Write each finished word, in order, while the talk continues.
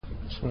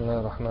بسم الله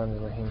الرحمن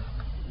الرحيم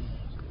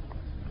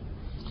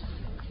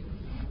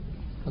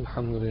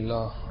الحمد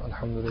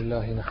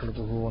لله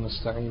نحمده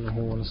ونستعينه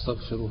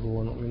ونستغفره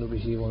ونؤمن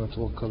به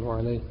ونتوكل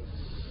عليه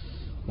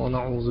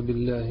ونعوذ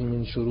بالله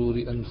من شرور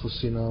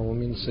أنفسنا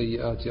ومن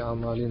سيئات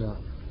أعمالنا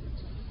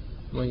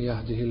من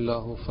يهده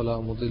الله فلا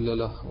مضل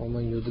له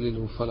ومن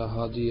يضلله فلا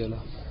هادي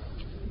له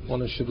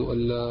ونشهد أن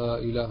لا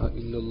إله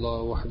إلا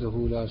الله وحده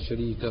لا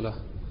شريك له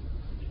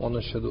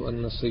ونشهد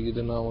أن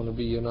سيدنا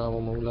ونبينا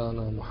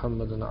ومولانا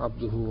محمدا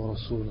عبده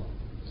ورسوله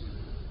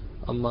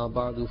أما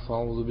بعد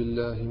فأعوذ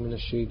بالله من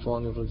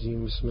الشيطان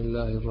الرجيم بسم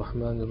الله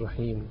الرحمن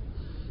الرحيم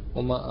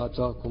وما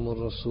آتاكم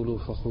الرسول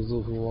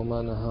فخذوه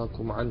وما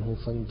نهاكم عنه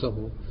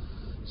فانتهوا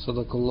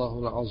صدق الله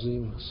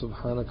العظيم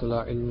سبحانك لا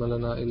علم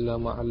لنا إلا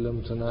ما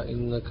علمتنا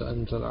إنك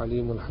أنت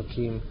العليم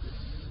الحكيم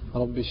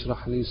رب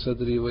اشرح لي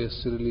صدري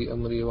ويسر لي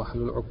أمري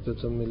واحلل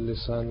عقدة من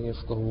لساني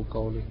يفقهوا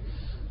قولي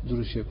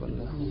درشي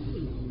بالله.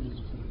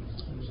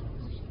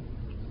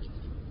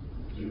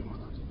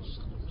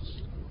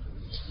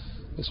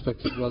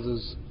 Respected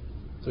brothers,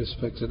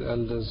 respected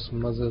elders,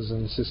 mothers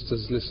and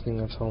sisters listening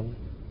at home,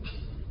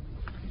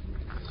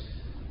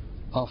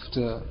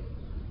 after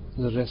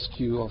the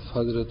rescue of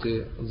Hazrat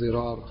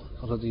Zirar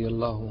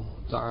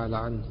radiyallahu ta'ala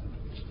anhu,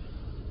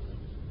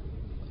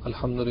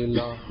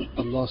 alhamdulillah,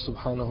 Allah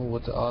subhanahu wa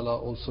ta'ala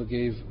also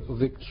gave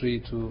victory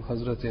to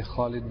Hazrat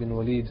Khalid bin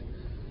Walid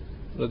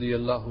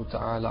radiyallahu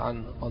ta'ala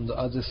anhu on the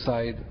other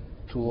side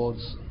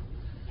towards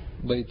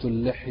Baytul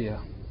Lihya.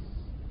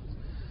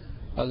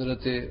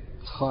 Hazrat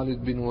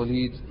Khalid bin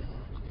Walid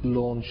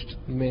launched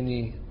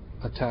many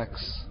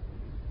attacks,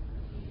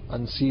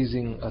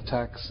 unceasing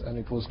attacks, and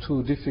it was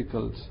too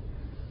difficult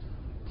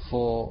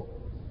for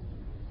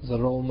the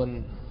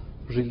Roman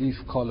relief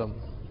column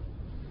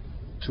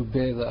to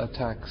bear the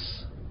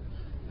attacks.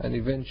 And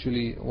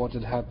eventually what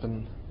had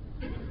happened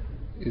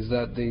is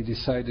that they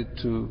decided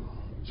to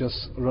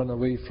just run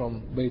away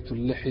from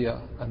Baytul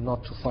Lihya and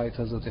not to fight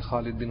Hazrat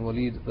Khalid bin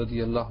Walid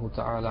radiyallahu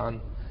ta'ala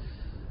an.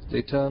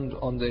 They turned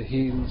on their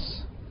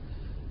heels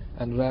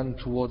and ran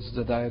towards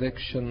the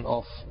direction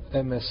of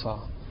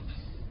Emesa.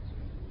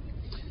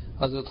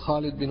 Hazrat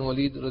Khalid bin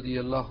Walid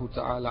radiyallahu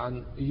ta'ala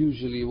an,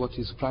 usually what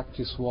his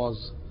practice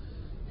was,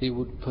 he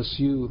would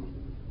pursue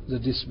the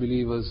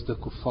disbelievers, the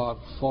kuffar,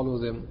 follow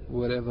them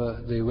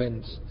wherever they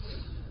went.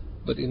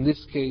 But in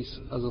this case,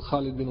 Hazrat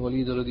Khalid bin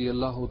Walid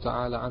radiyallahu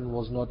ta'ala an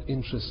was not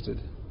interested.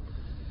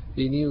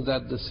 He knew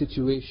that the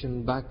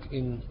situation back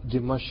in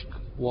Dimashq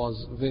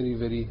was very,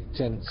 very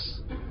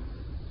tense.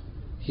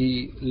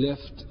 He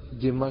left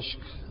Dimashq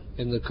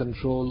in the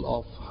control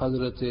of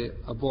Hazrat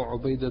Abu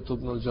Ubaidah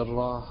ibn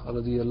al-Jarrah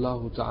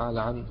radiyallahu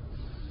ta'ala an.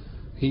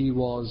 He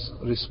was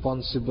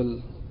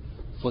responsible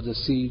for the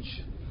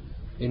siege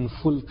in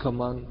full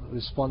command.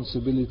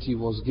 Responsibility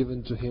was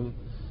given to him,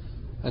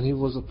 and he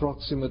was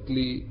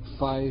approximately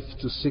 5,000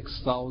 to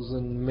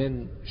 6,000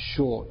 men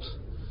short.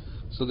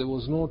 So there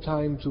was no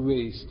time to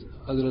waste.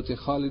 Hazrat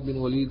Khalid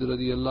bin Walid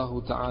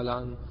radiyallahu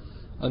ta'ala an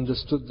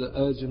understood the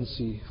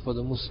urgency for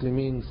the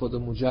Muslimin, for the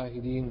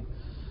Mujahideen,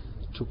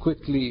 to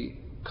quickly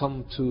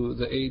come to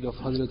the aid of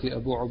Hazrat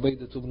Abu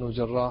Ubaidah ibn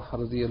al-Jarrah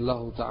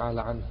radiyallahu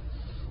ta'ala an.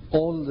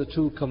 All the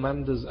two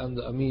commanders and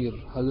the Amir,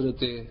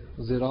 Hazrat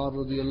Zirar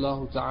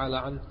radiyallahu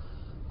ta'ala an,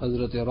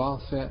 Hazrat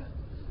Rafi'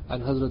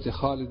 and Hazrat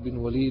Khalid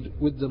bin Walid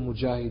with the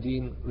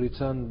Mujahideen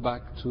returned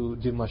back to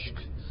Dimashq.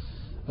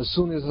 As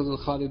soon as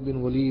Hazrat Khalid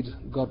bin Walid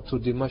got to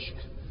Dimashq,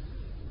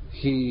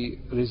 he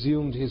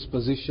resumed his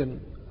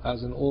position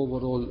as an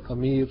overall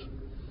Amir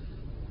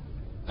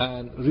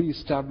and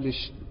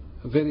re-established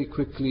very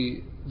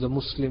quickly the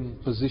Muslim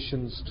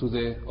positions to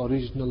their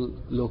original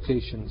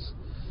locations.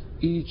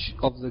 Each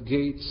of the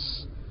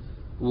gates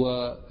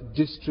were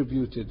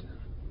distributed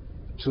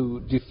to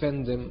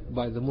defend them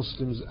by the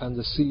Muslims, and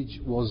the siege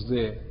was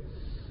there.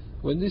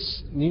 When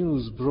this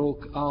news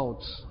broke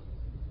out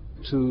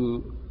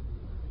to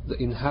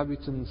the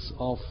inhabitants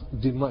of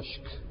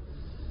Dimashq,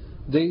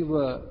 they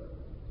were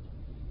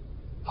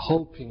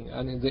hoping,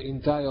 and the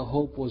entire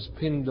hope was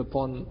pinned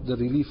upon the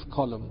relief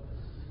column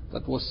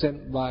that was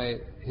sent by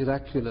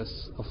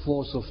Heraclius, a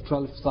force of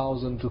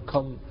 12,000 to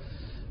come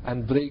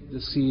and break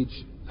the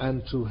siege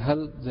and to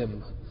help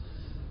them.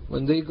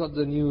 When they got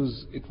the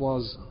news, it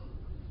was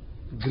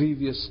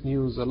grievous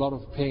news, a lot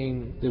of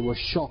pain. They were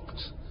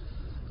shocked.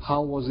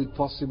 How was it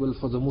possible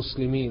for the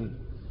Muslimin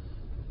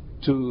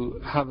to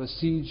have a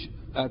siege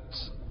at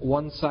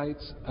one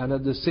site and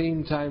at the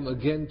same time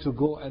again to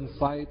go and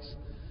fight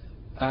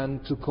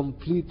and to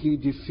completely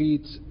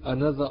defeat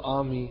another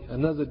army,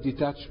 another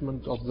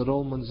detachment of the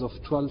Romans of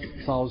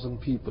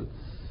 12,000 people?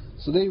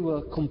 So they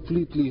were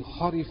completely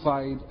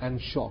horrified and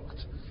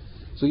shocked.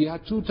 So you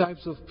had two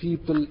types of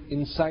people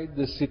inside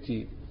the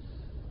city.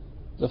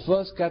 The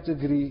first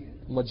category,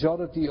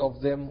 majority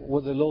of them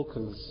were the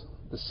locals,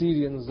 the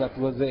Syrians that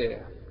were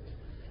there.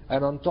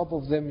 And on top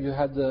of them you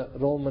had the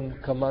Roman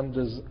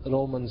commanders,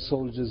 Roman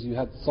soldiers. You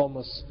had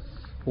Thomas,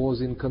 who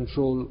was in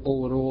control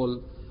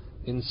overall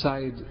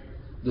inside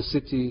the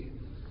city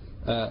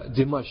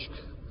Dimashq.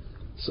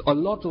 So a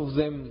lot of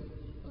them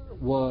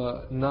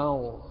were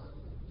now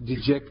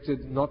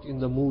dejected, not in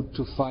the mood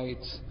to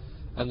fight,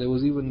 and there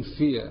was even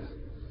fear.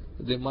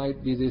 There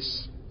might be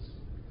this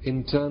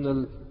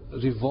internal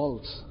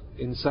revolt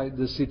inside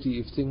the city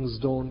if things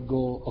don't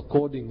go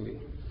accordingly.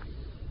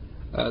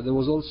 There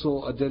was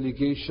also a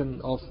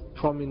delegation of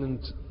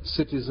prominent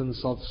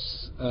citizens of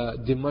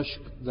Dimashq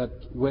that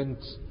went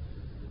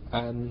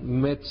and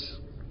met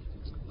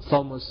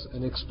Thomas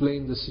and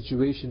explained the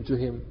situation to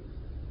him.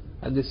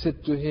 And they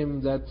said to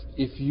him that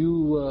if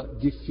you were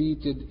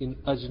defeated in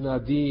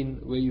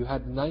Ajnadin, where you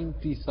had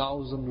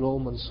 90,000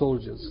 Roman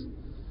soldiers,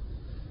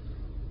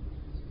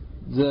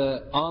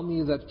 the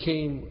army that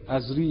came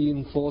as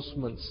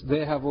reinforcements,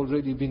 they have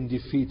already been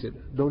defeated.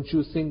 Don't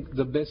you think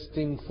the best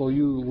thing for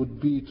you would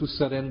be to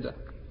surrender?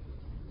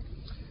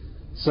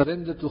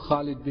 Surrender to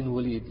Khalid bin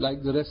Walid,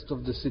 like the rest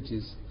of the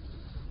cities.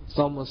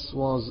 Thomas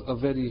was a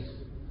very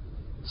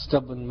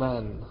stubborn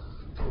man,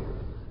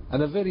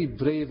 and a very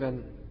brave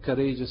and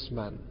courageous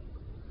man,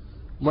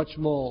 much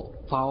more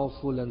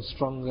powerful and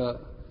stronger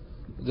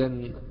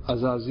than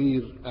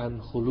Azazir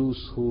and Khulus,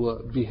 who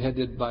were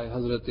beheaded by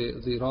Hazrat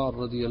Zirar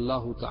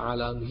radiallahu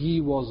ta'ala, and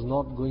he was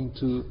not going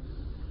to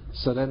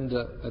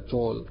surrender at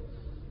all.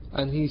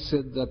 And he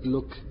said that,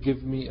 look,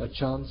 give me a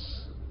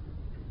chance.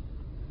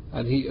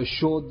 And he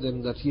assured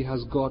them that he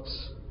has got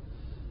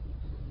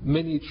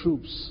many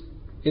troops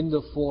in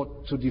the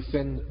fort to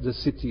defend the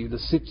city. The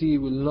city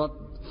will not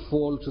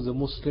fall to the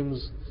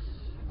Muslims,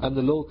 and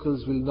the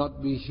locals will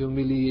not be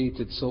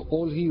humiliated. So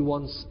all he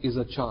wants is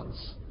a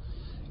chance.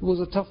 He was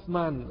a tough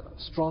man,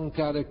 strong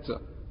character.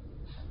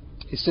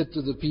 He said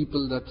to the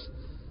people that,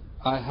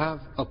 I have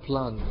a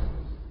plan.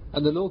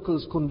 And the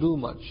locals couldn't do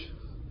much.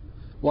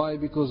 Why?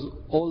 Because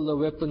all the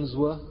weapons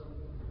were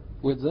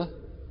with the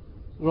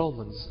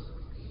Romans.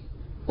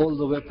 All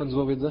the weapons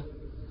were with the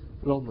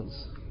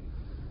Romans.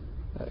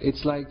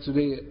 It's like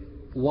today,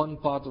 one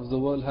part of the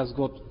world has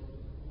got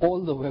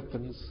all the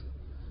weapons,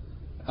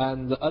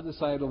 and the other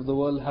side of the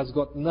world has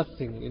got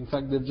nothing. In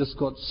fact, they've just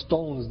got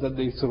stones that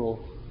they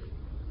throw.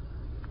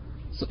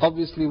 So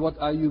obviously, what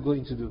are you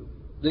going to do?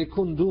 They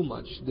couldn't do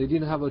much. They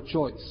didn't have a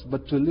choice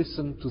but to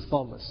listen to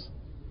Thomas.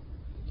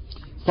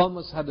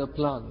 Thomas had a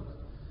plan.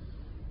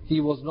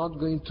 He was not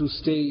going to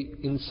stay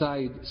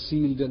inside,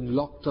 sealed and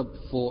locked up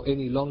for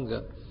any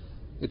longer.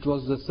 It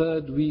was the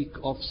 3rd week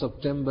of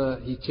September,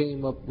 he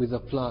came up with a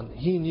plan.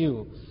 He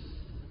knew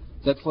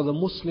that for the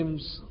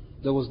Muslims,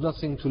 there was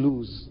nothing to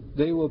lose.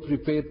 They were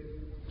prepared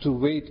to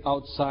wait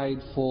outside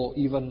for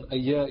even a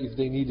year if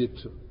they needed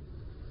to.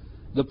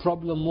 The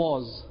problem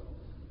was,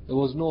 there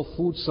was no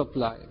food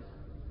supply,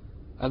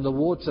 and the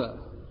water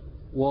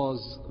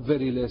was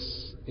very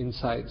less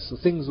inside. So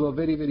things were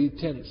very, very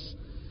tense.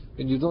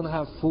 When you don't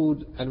have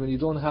food and when you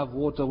don't have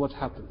water, what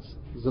happens?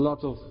 There's a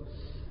lot of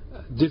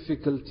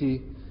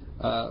difficulty.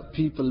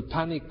 People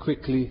panic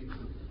quickly,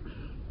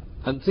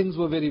 and things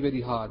were very,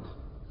 very hard.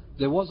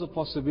 There was a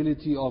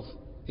possibility of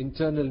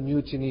internal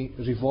mutiny,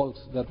 revolt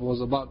that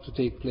was about to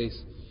take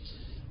place.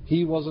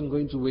 He wasn't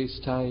going to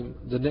waste time.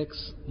 The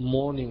next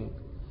morning,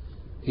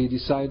 he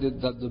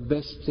decided that the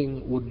best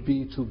thing would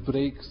be to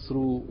break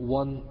through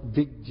one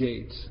big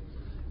gate,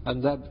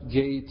 and that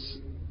gate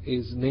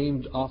is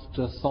named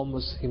after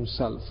Thomas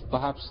himself.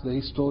 Perhaps the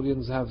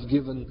historians have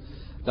given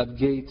that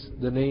gate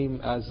the name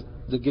as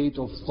the Gate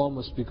of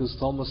Thomas, because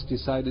Thomas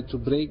decided to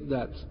break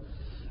that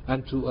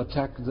and to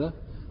attack the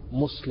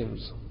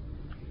Muslims.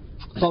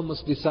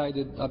 Thomas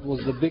decided that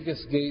was the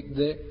biggest gate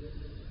there,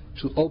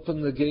 to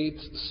open the gate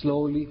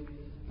slowly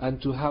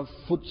and to have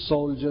foot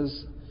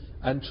soldiers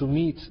and to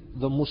meet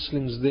the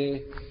Muslims there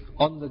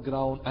on the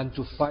ground and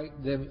to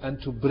fight them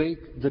and to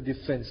break the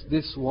defense.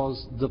 This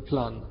was the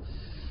plan.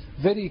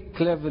 Very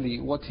cleverly,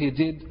 what he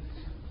did,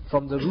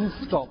 from the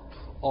rooftop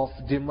of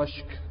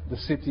Dimashq, the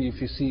city, if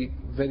you see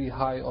very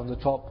high on the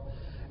top,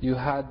 you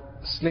had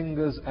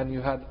slingers and you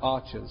had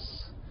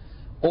archers.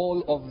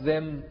 All of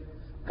them,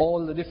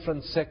 all the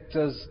different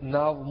sectors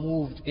now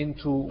moved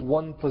into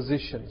one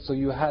position. So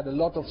you had a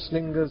lot of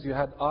slingers, you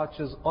had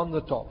archers on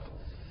the top.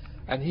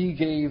 And he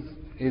gave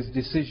his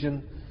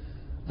decision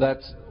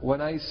that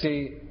when I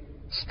say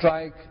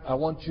strike, I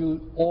want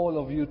you,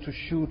 all of you, to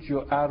shoot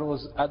your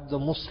arrows at the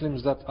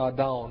Muslims that are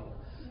down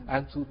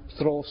and to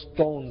throw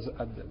stones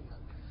at them,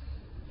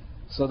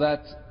 so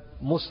that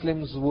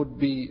Muslims would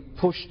be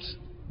pushed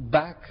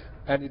back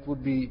and it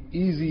would be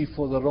easy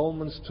for the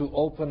Romans to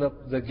open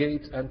up the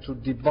gate and to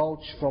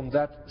debouch from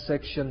that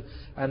section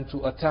and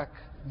to attack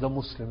the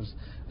Muslims.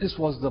 This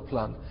was the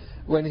plan.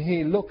 When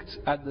he looked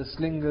at the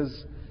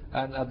slingers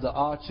and at the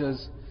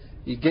archers,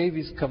 he gave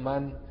his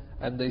command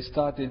and they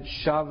started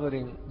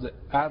showering the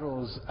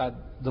arrows at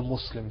the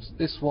Muslims.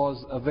 This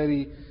was a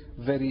very,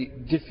 very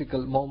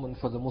difficult moment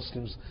for the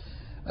Muslims.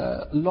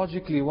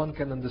 Logically, one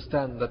can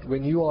understand that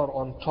when you are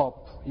on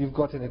top, you've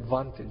got an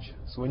advantage.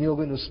 So when you're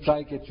going to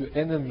strike at your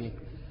enemy,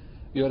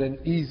 you're an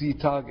easy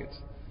target.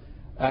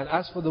 And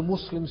as for the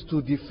Muslims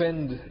to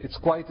defend, it's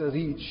quite a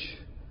reach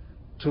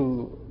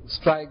to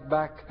strike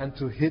back and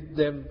to hit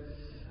them.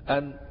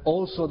 And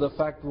also the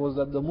fact was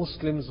that the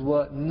Muslims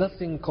were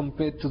nothing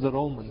compared to the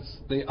Romans.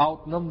 They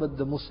outnumbered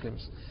the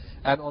Muslims.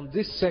 And on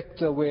this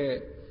sector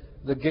where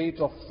the gate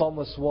of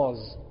Thomas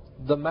was,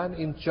 the man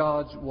in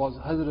charge was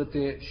Hazrat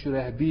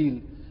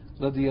Shurahbil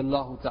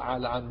radiyallahu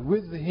ta'ala. And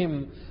with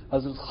him,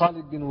 Hazrat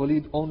Khalid bin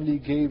Walid only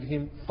gave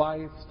him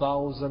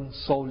 5,000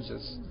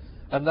 soldiers.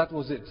 And that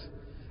was it.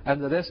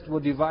 And the rest were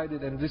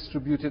divided and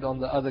distributed on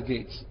the other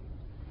gates.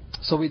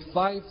 So with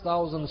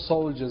 5,000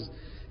 soldiers,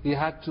 he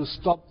had to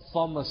stop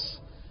Thomas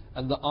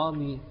and the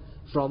army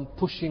from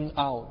pushing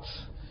out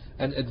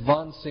and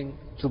advancing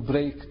to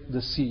break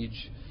the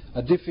siege.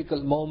 A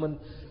difficult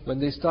moment when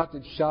they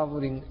started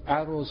showering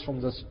arrows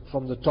from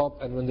the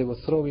top, and when they were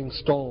throwing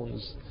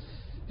stones.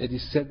 It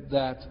is said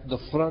that the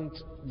front,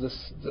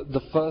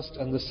 the first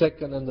and the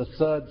second and the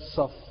third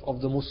saf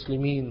of the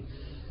Muslimin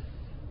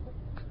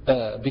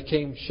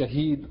became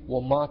shaheed,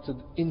 were martyred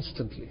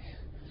instantly.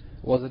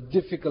 It was a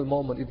difficult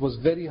moment. It was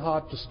very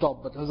hard to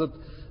stop. But Hazrat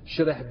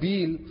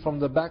Shurahbil from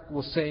the back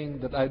was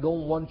saying that I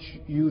don't want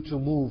you to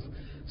move.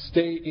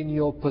 Stay in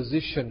your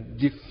position.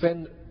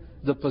 Defend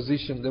the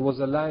position. There was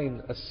a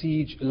line, a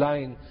siege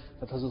line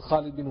that Hazrat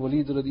Khalid bin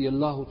Walid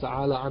radiyallahu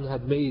ta'ala an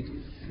had made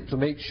to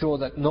make sure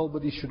that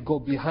nobody should go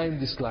behind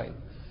this line.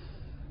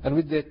 And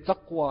with their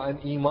taqwa and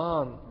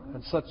iman,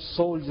 and such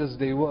soldiers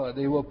they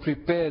were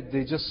prepared.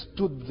 They just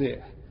stood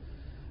there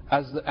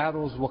as the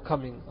arrows were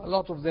coming. A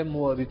lot of them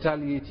were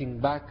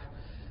retaliating back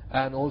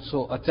and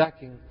also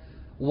attacking.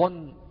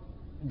 One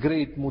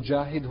great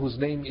mujahid whose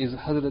name is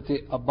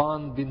Hazrat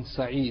Aban bin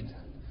Sa'id.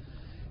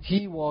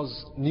 He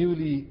was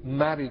newly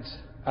married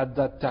at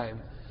that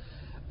time.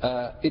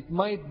 It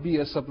might be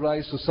a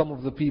surprise to some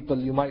of the people.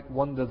 You might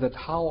wonder that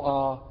how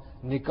are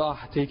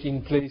nikah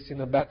taking place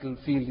in a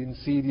battlefield in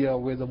Syria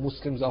where the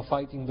Muslims are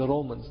fighting the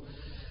Romans.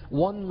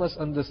 One must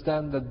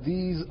understand that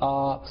these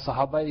are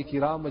Sahabai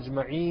Kiram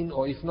Ajma'een,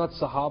 or if not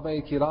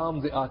Sahabai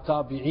Kiram, they are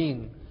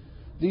Tabi'een.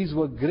 These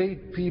were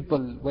great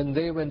people. When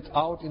they went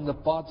out in the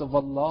path of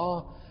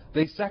Allah,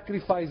 they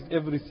sacrificed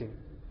everything.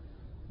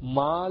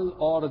 Mal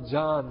or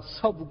Jaan,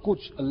 sab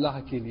kuch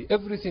Allah ke liye.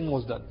 Everything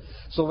was done.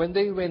 So when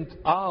they went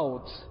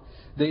out,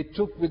 they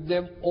took with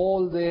them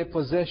all their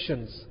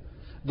possessions.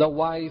 The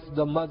wife,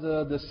 the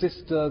mother, the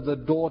sister, the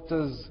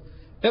daughters,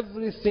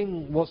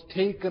 everything was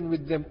taken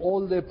with them,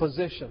 all their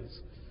possessions.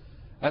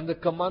 And the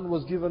command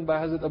was given by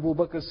Hazrat Abu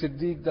Bakr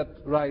Siddiq that,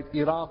 right,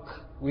 Iraq,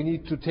 we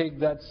need to take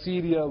that.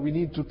 Syria, we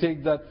need to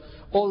take that.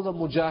 All the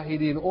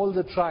mujahideen, all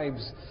the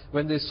tribes,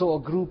 when they saw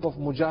a group of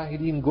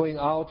mujahideen going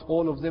out,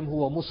 all of them who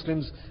were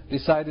Muslims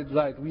decided,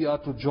 right, we are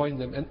to join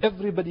them. And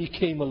everybody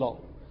came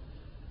along.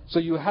 So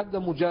you had the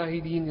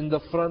mujahideen in the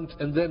front,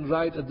 and then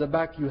right at the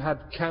back you had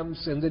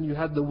camps, and then you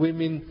had the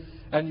women,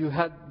 and you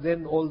had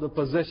then all the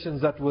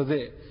possessions that were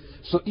there.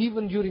 So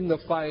even during the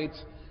fight,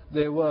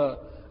 there were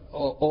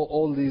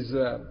all these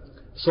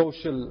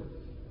social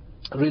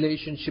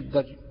relationship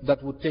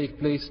that would take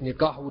place.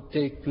 Nikah would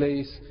take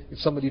place. If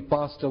somebody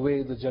passed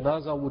away, the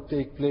janazah would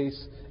take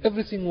place.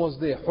 Everything was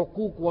there.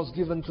 Hukuk was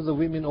given to the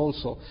women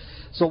also.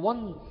 So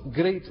one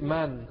great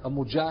man, a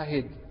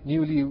mujahid,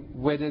 newly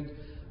wedded,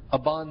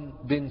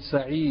 Aban bin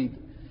Sa'id,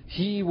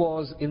 he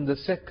was in the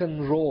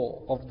second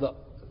row of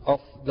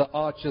the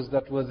archers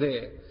that were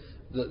there.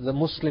 The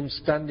Muslims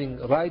standing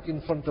right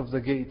in front of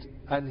the gate,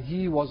 and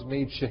he was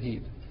made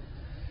shaheed.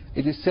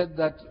 It is said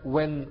that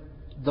when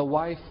the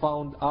wife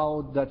found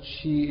out that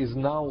she is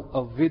now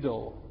a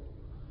widow,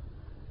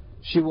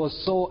 she was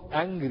so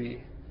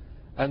angry.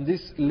 And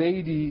this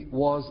lady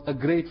was a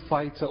great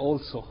fighter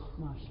also.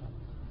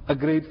 A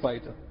great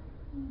fighter.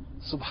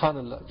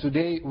 Subhanallah.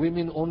 Today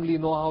women only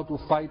know how to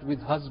fight with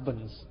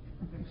husbands.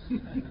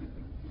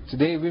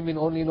 Today women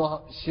only know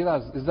how...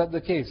 Shiraz, is that the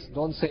case?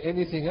 Don't say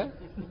anything, eh?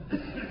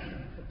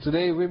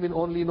 Today women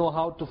only know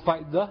how to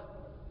fight the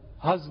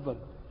husband.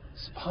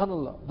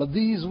 Subhanallah. But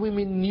these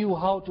women knew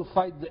how to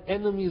fight the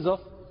enemies of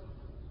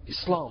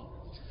Islam.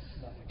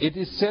 It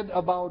is said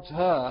about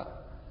her,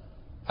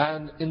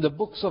 and in the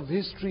books of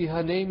history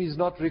her name is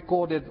not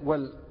recorded.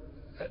 Well,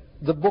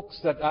 the books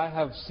that I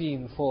have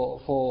seen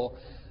for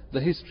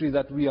the history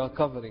that we are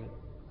covering,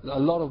 a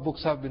lot of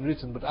books have been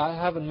written, but I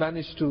haven't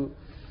managed to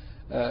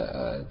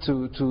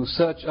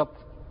search up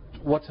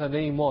what her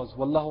name was.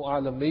 Wallahu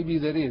a'lam, maybe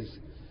there is.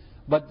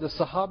 But the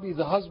Sahabi,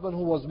 the husband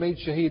who was made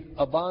shaheed,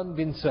 Aban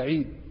bin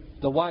Sa'id,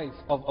 the wife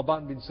of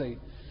Aban bin Sa'id,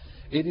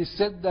 it is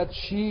said that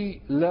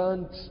she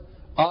learnt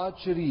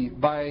archery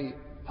by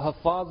her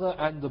father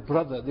and the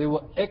brother. They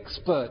were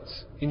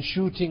experts in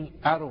shooting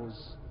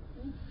arrows.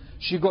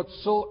 She got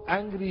so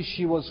angry,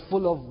 she was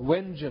full of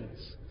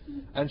vengeance,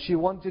 and she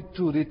wanted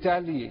to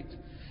retaliate.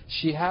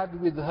 She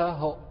had with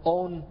her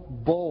own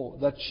bow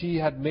that she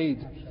had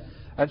made,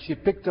 and she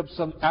picked up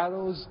some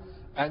arrows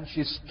and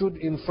she stood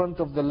in front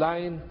of the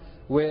line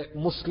where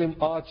Muslim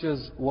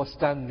archers were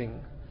standing.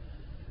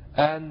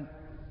 And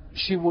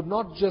she would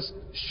not just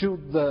shoot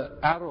the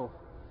arrow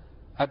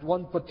at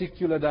one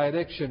particular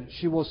direction.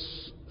 She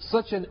was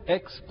such an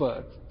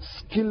expert,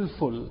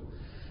 skillful,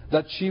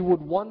 that she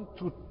would want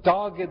to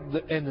target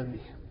the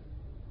enemy.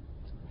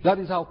 That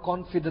is how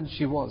confident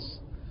she was.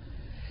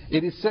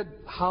 It is said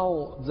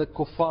how the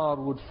kuffar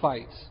would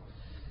fight,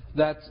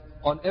 that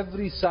on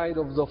every side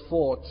of the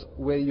fort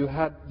where you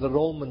had the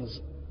Romans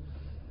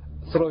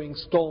throwing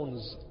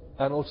stones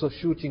and also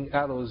shooting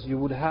arrows, you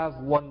would have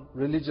one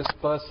religious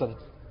person,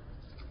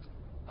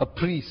 a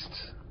priest,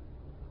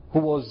 who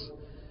was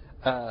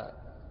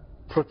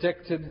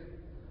protected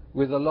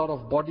with a lot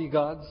of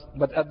bodyguards,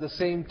 but at the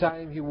same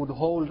time he would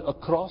hold a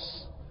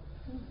cross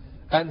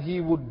and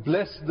he would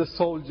bless the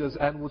soldiers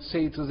and would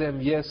say to them,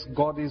 yes,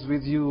 God is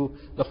with you,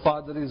 the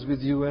Father is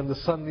with you, and the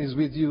Son is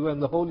with you,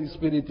 and the Holy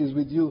Spirit is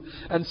with you,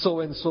 and so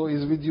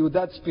is with you,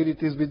 that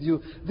Spirit is with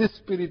you, this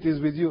Spirit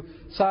is with you,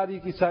 sari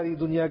ki sari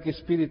dunya ki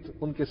spirit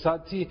unke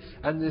saath thi,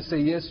 and they say,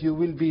 yes, you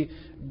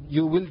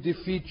will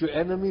defeat your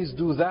enemies,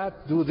 do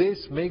that, do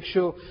this, make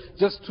sure,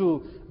 just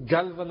to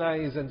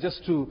galvanize and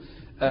just to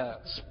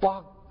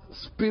spark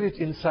spirit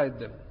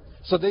inside them.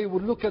 So they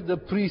would look at the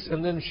priest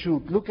and then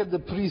shoot, look at the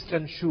priest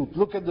and shoot,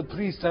 look at the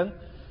priest and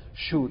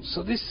shoot.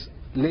 So this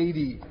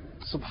lady,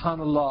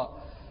 subhanallah,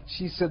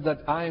 she said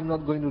that I am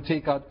not going to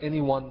take out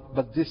anyone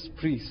but this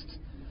priest.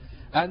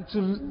 And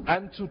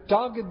to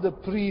target the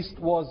priest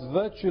was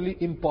virtually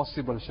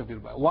impossible, Shabir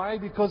Bhai. Why?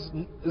 Because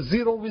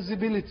zero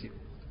visibility.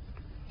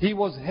 He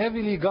was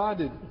heavily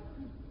guarded.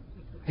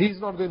 He's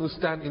not going to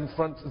stand in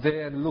front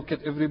there and look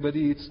at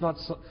everybody. It's not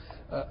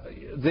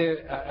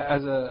there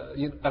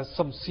as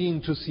some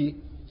scene to see.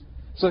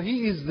 So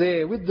he is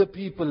there with the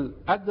people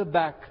at the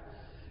back.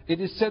 It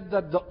is said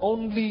that the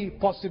only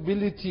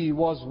possibility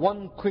was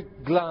one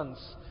quick glance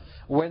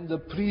when the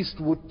priest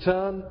would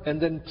turn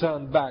and then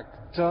turn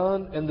back,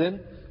 turn and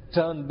then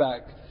turn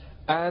back.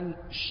 And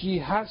she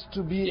has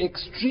to be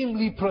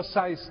extremely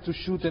precise to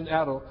shoot an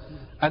arrow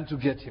and to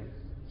get him.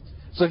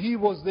 So he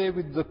was there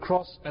with the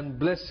cross and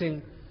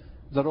blessing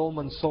the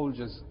Roman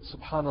soldiers.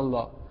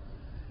 Subhanallah.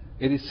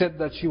 It is said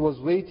that she was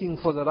waiting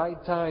for the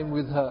right time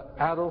with her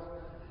arrow,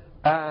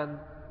 and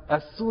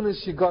as soon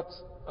as she got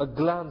a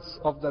glance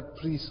of that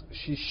priest,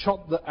 she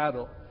shot the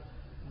arrow.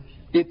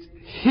 It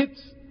hit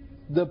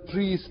the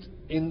priest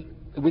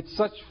with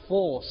such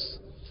force.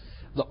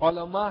 The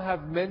ulama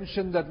have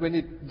mentioned that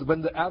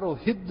when the arrow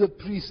hit the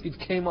priest, it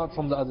came out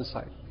from the other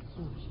side.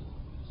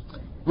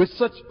 With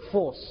such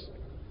force.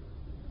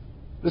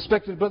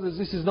 Respected brothers,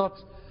 this is not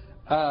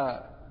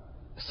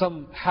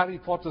some Harry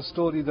Potter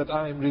story that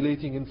I am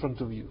relating in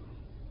front of you.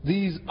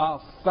 These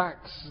are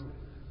facts.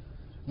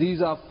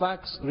 These are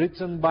facts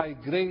written by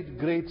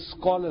great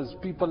scholars,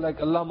 people like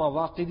Allama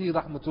Waqidi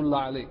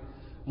rahmatullah alayh,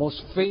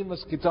 most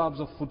famous kitabs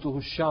of Futuh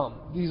al-Sham.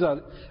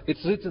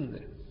 It's written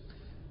there.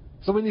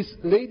 So when this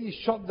lady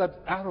shot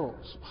that arrow,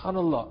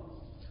 subhanallah,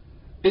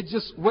 it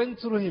just went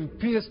through him,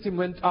 pierced him,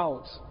 went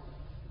out.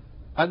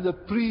 And the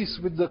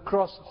priest with the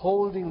cross,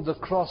 holding the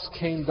cross,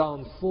 came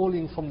down,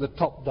 falling from the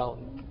top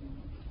down.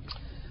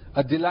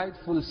 A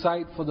delightful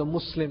sight for the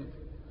Muslim,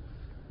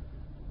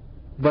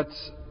 but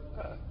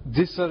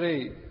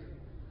disarray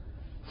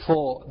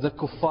for the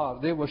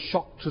kuffar. They were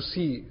shocked to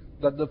see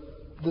that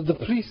the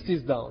priest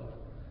is down.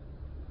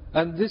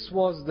 And this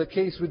was the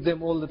case with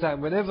them all the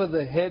time. Whenever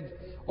the head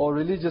or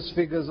religious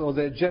figures or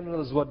their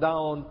generals were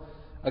down,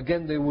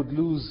 again they would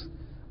lose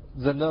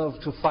the nerve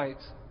to fight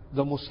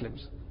the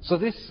Muslims. So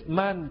this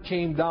man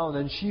came down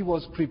and she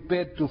was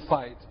prepared to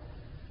fight.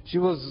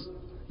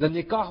 The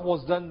nikah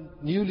was done,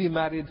 newly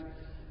married,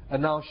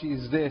 and now she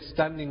is there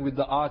standing with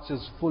the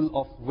archers full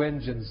of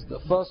vengeance. The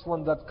first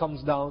one that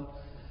comes down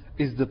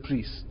is the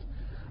priest.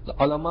 The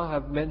ulama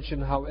have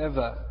mentioned,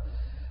 however,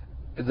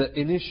 the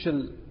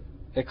initial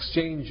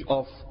exchange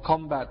of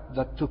combat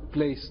that took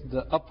place,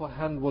 the upper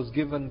hand was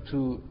given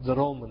to the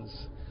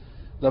Romans.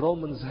 The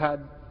Romans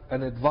had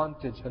an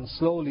advantage, and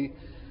slowly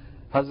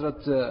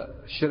Hazrat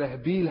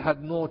Shurahbil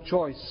had no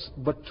choice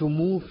but to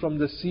move from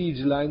the siege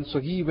line, so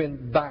he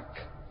went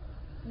back.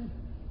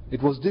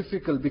 It was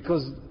difficult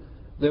because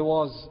there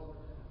was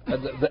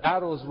the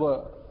arrows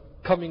were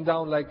coming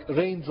down like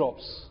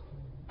raindrops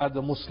at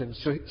the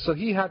Muslims. So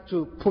he had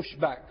to push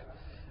back.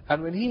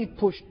 And when he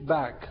pushed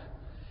back,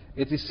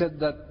 it is said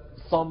that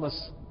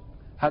Thomas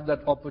had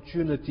that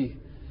opportunity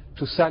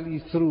to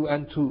sally through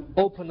and to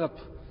open up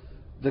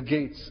the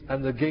gates.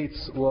 And the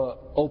gates were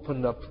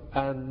opened up.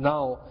 And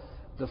now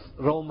the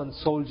Roman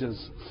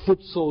soldiers,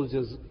 foot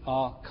soldiers,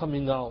 are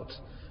coming out.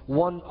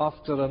 One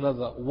after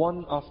another,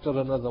 one after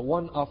another,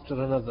 one after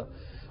another.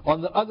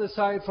 On the other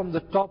side, from the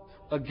top,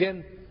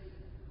 again,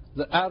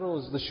 the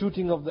arrows, the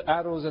shooting of the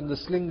arrows and the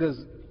slingers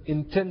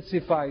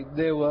intensified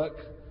their work.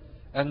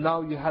 And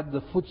now you had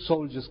the foot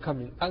soldiers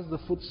coming. As the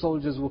foot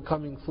soldiers were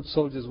coming,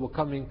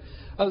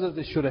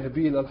 Hazrat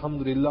Shurahbil,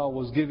 alhamdulillah,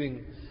 was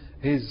giving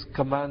his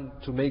command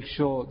to make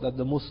sure that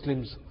the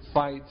Muslims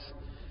fight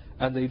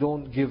and they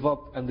don't give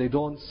up and they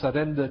don't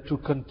surrender, to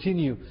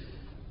continue.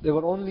 There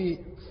were only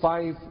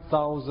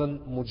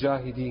 5,000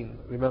 mujahideen,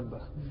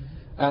 remember.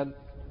 And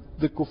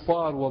the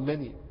kuffar were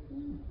many.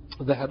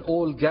 They had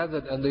all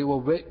gathered and they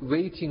were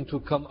waiting to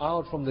come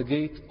out from the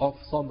gate of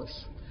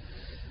Thomas.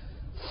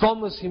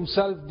 Thomas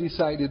himself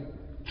decided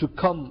to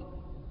come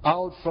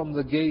out from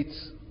the gate,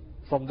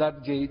 from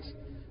that gate,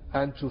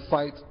 and to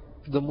fight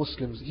the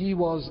Muslims. He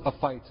was a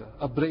fighter,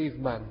 a brave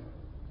man.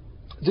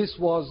 This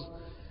was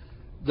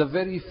the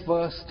very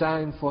first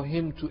time for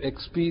him to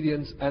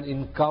experience and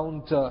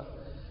encounter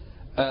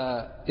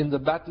in the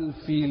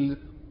battlefield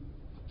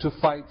to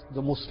fight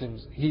the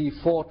Muslims. He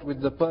fought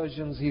with the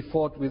Persians, he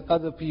fought with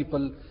other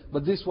people,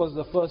 but this was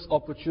the first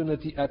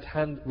opportunity at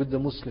hand with the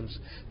Muslims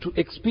to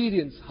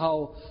experience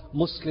how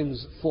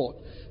Muslims fought.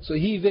 So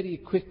he very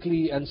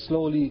quickly and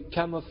slowly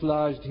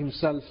camouflaged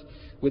himself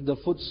with the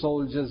foot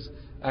soldiers,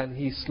 and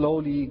he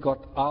slowly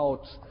got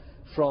out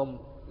from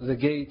the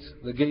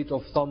gate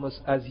of Thomas.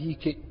 As he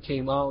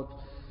came out,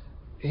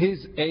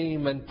 his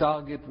aim and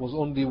target was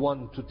only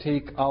one: to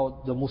take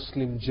out the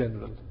Muslim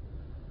general,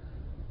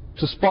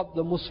 to spot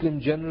the Muslim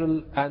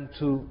general and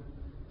to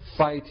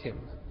fight him.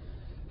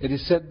 It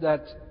is said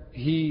that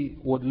he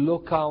would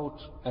look out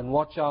and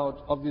watch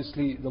out.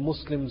 Obviously the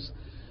Muslims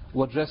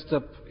were dressed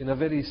up in a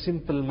very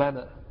simple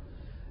manner.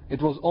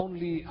 It was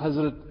only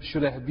Hazrat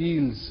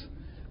Shurahbil's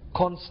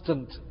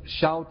constant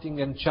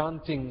shouting and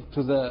chanting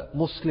to the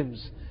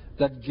Muslims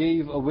that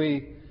gave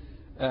away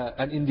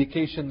an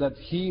indication that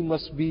he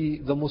must be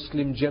the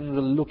Muslim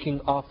general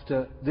looking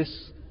after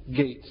this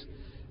gate.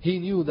 He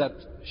knew that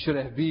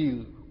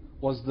Shurahbil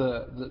was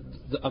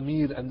the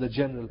Amir and the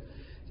general.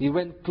 He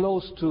went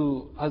close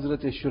to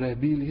Hazrat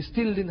Shurahbil. He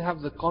still didn't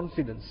have the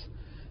confidence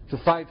to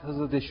fight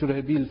Hazrat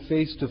Shurahbil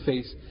face to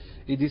face.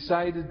 He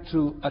decided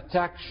to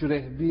attack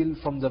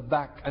Shurahbil from the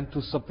back and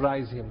to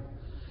surprise him.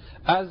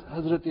 As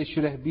Hazrat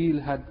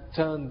Shurahbil had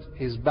turned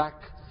his back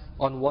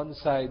on one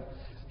side,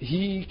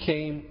 he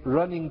came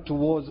running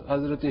towards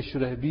Hazrat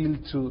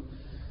Shurahbil to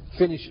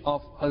finish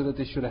off Hazrat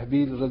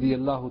Shurahbil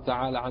radiyallahu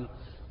ta'ala an.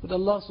 But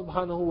Allah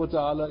subhanahu wa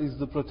ta'ala is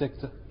the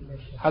protector.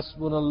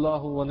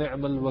 Hasbunallahu wa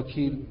ni'mal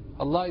wakeel.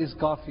 Allah is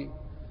kafi.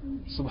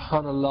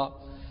 Subhanallah.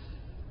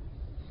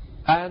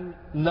 And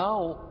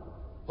now,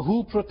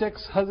 who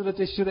protects Hazrat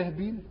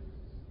Shurahbil?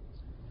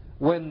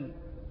 When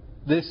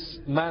this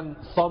man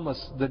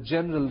Thomas, the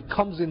general,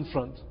 comes in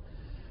front,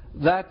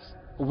 that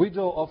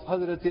widow of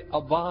Hazrat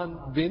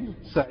Aban bin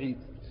Sa'id,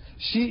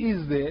 she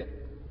is there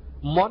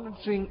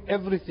monitoring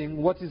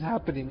everything, what is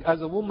happening.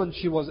 As a woman,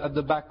 she was at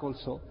the back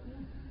also.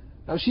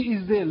 Now she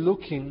is there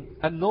looking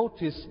and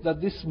noticed that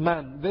this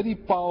man, very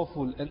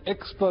powerful and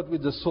expert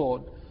with the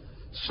sword,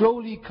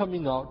 slowly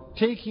coming out,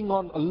 taking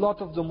on a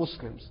lot of the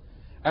Muslims.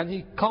 And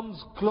he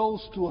comes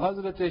close to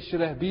Hazrat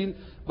Shurahbil,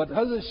 but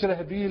Hazrat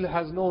Shurahbil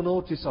has no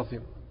notice of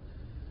him.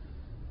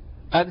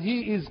 And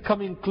he is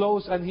coming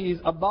close and he is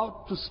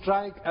about to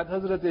strike at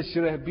Hazrat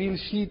Shurahbil.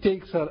 She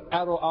takes her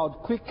arrow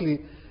out quickly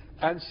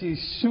and she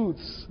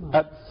shoots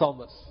at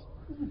Thomas.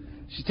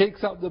 She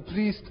takes out the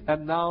priest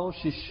and now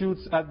she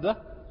shoots at the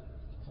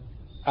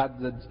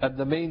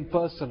main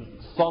person,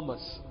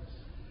 Thomas.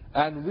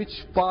 And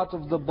which part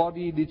of the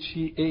body did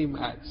she aim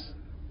at?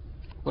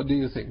 What do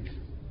you think?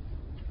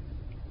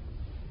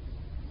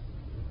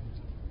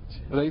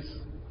 Raise?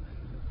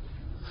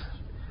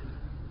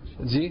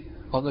 Ji?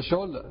 On the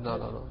shoulder?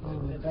 No.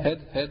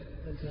 Head.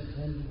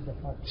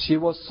 She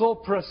was so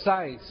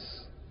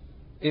precise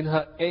in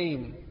her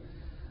aim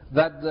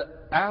that the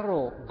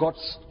arrow got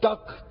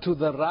stuck to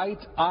the right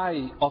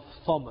eye of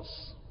Thomas.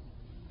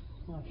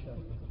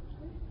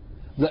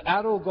 The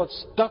arrow got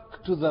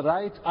stuck to the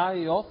right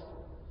eye of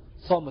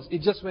Thomas.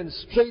 It just went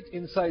straight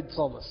inside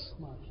Thomas.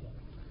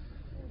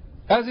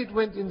 As it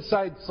went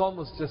inside,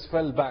 Thomas just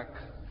fell back.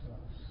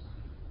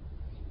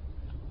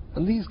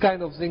 And these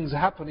kind of things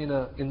happen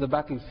in the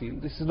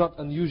battlefield. This is not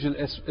unusual,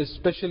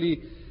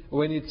 especially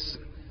when it's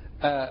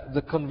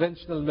the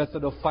conventional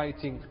method of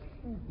fighting,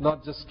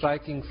 not just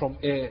striking from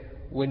air.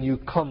 When you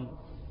come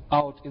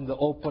out in the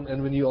open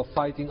and when you are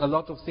fighting, a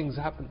lot of things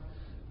happen.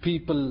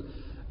 People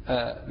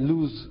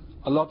lose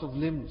a lot of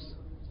limbs.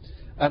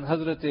 And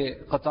Hazrat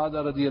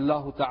Qatada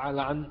radiyallahu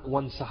ta'ala an,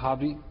 one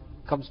Sahabi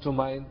comes to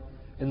mind.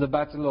 In the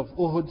battle of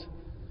Uhud,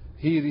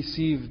 he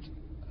received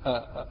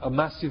a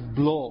massive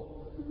blow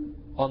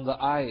on the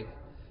eye,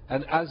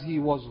 and as he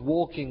was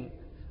walking,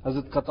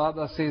 Hazrat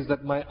Qatada says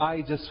that my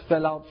eye just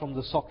fell out from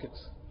the socket.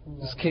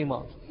 Just came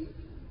out.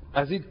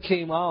 As it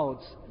came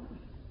out,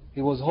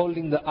 he was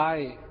holding the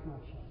eye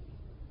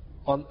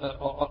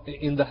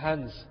in the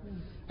hands,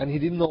 and he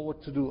didn't know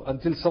what to do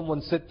until someone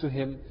said to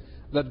him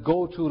that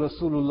go to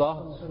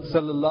Rasulullah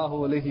sallallahu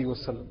alaihi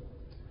wasallam.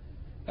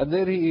 And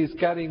there he is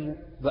carrying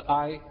the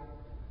eye,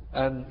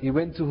 and he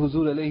went to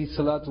Huzur alayhi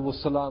salatu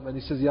wasalam, and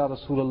he says, Ya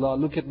Rasulullah,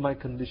 look at my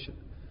condition.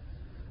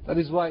 That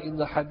is why in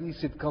the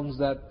hadith it comes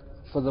that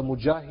for the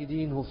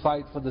mujahideen who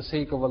fight for the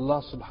sake of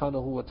Allah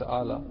subhanahu wa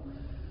ta'ala,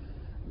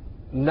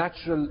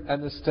 natural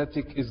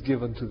anesthetic is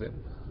given to them.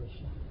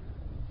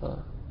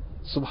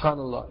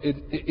 Subhanallah.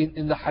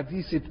 In the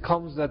hadith it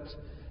comes that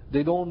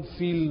they don't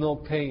feel no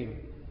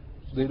pain.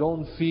 They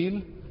don't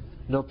feel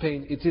no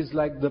pain. It is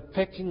like the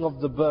pecking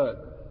of the bird.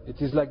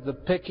 It is like the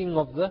pecking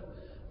of the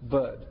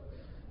bird.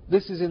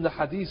 This is in the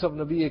hadith of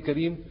Nabi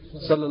Kareem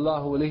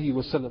sallallahu alayhi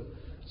wasallam.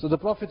 So the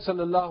Prophet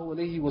sallallahu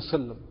alayhi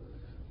wasallam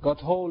got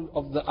hold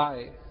of the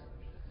eye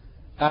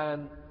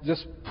and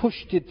just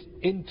pushed it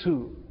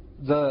into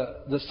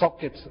the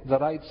socket, the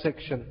right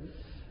section.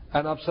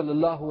 And Abu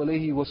sallallahu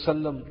alayhi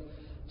wasallam,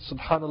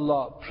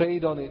 subhanallah,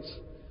 prayed on it.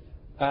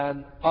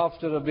 And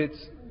after a bit,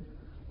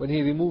 when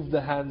he removed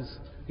the hands,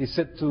 he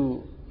said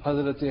to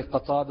Hazrat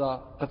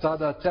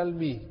Qatada, tell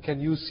me, can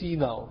you see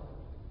now?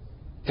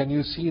 Can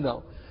you see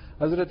now?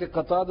 Hazrat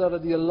Qatada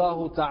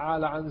radiallahu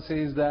ta'ala an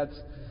says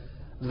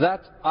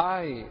that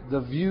eye, the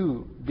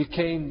view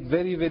became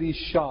very, very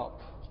sharp.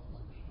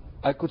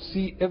 I could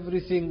see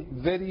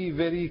everything very,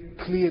 very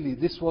clearly.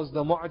 This was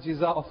the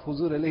mu'jiza of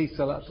Huzur alayhi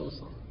salatu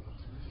wasalam.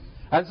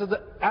 And so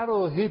the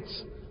arrow hit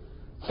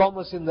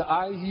Thomas in the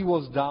eye, he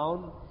was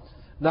down.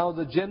 Now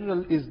the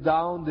general is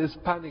down, there's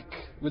panic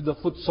with the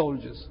foot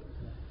soldiers.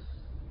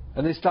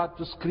 And they start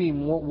to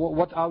scream,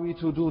 what are we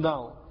to do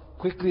now?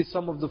 Quickly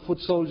some of the foot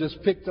soldiers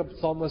picked up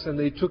Thomas and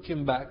they took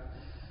him back.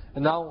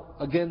 And now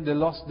again they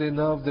lost their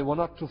nerve, they were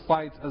not to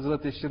fight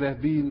Hazrat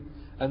Shurahbil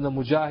and the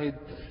Mujahid.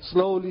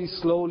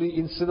 Slowly,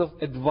 instead of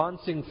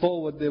advancing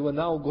forward, they were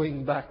now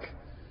going back.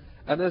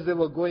 And as they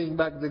were going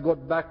back, they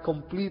got back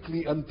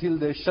completely until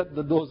they shut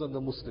the doors on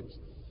the Muslims.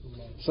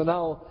 So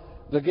now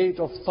the gate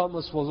of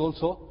Thomas was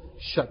also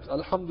shut.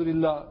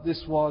 Alhamdulillah,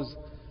 this was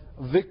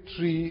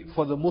victory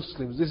for the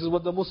Muslims. This is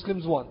what the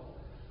Muslims want.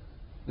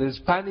 There's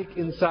panic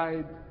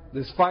inside,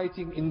 there's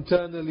fighting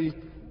internally.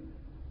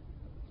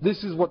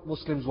 This is what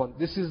Muslims want.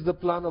 This is the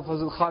plan of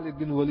Hazrat Khalid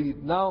bin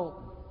Walid. Now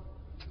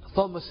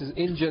Thomas is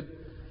injured.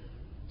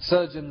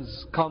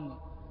 Surgeons come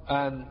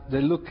and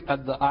they look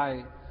at the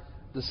eye.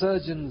 The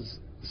surgeons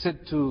said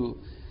to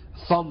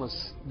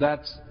Thomas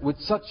that with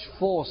such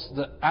force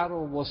the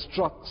arrow was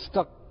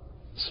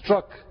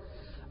struck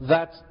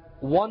that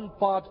one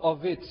part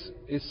of it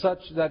is such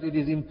that it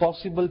is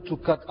impossible to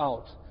cut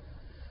out.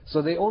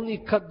 So they only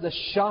cut the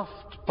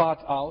shaft part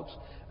out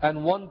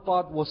and one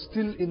part was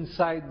still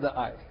inside the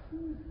eye.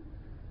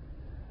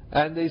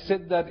 And they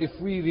said that if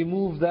we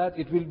remove that,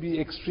 it will be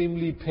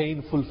extremely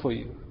painful for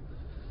you.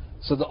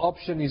 So the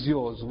option is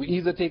yours. We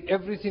either take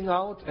everything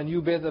out and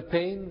you bear the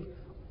pain,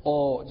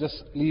 or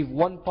just leave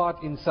one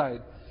part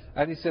inside.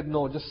 And he said,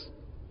 no, just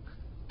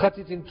cut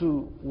it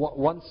into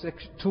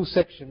two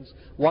sections,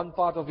 one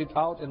part of it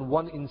out and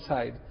one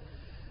inside.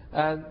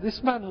 And this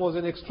man was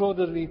an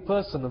extraordinary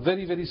person, a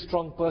very, very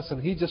strong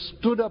person. He just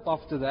stood up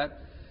after that,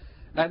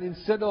 and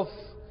instead of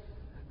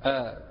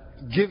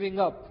giving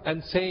up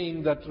and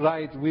saying that,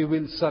 right, we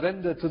will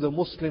surrender to the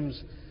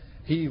Muslims,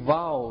 he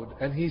vowed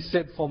and he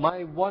said, for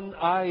my one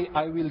eye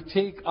I will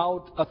take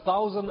out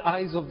 1,000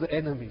 eyes of the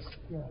enemies.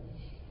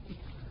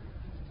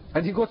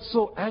 And he got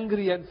so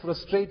angry and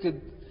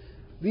frustrated.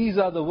 These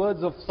are the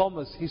words of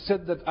Thomas. He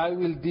said that I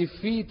will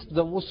defeat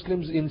the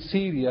Muslims in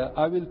Syria,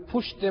 I will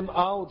push them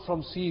out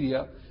from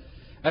Syria,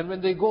 and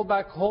when they go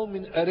back home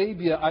in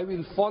Arabia, I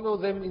will follow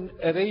them in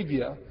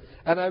Arabia,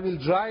 and I will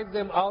drive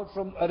them out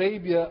from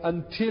Arabia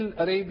until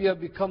Arabia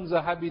becomes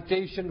a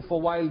habitation for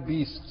wild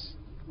beasts.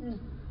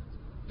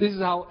 This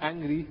is how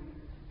angry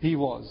he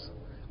was,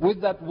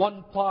 with that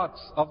one part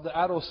of the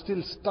arrow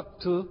still stuck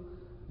to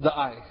the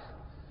eye.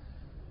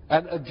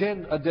 And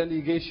again a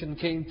delegation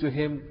came to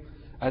him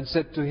and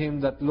said to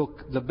him that,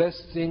 look, the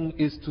best thing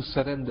is to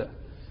surrender.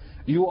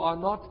 You are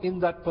not in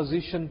that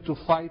position to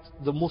fight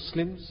the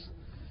Muslims,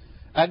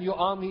 and your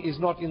army is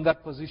not in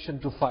that position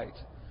to fight.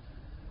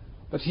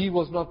 But he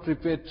was not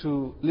prepared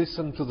to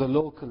listen to the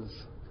locals.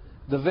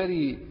 The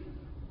very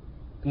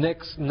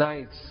next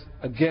night,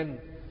 again,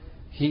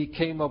 he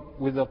came up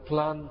with a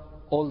plan.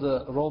 All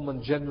the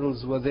Roman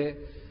generals were there,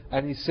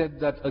 and he said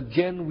that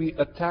again we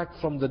attack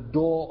from the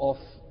door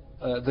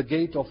of the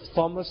gate of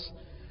Thomas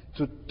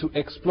to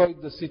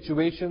exploit the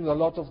situation. A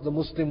lot of the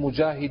Muslim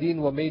mujahideen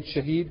were made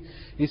shaheed.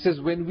 He says,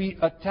 when we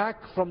attack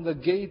from the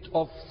gate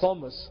of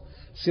Thomas,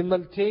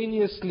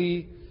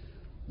 simultaneously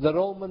the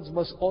Romans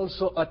must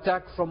also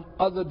attack from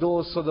other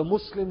doors, so the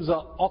Muslims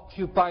are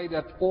occupied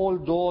at all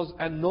doors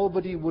and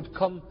nobody would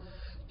come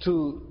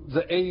to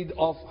the aid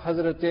of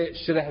Hazrat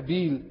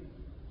Shurahbil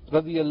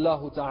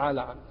radiyallahu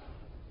ta'ala.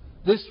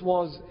 This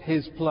was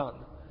his plan.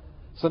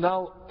 So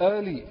now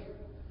early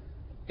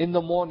in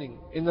the morning,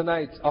 in the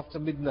night, after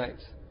midnight,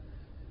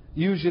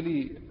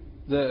 usually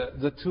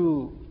the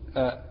two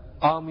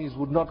armies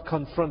would not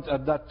confront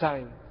at that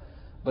time.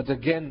 But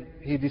again,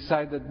 he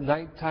decided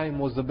night time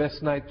was the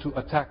best night to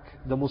attack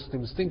the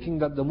Muslims, thinking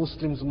that the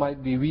Muslims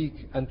might be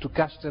weak and to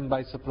catch them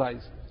by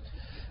surprise.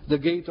 The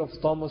gate of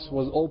Thomas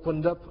was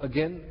opened up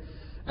again,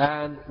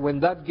 and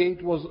when that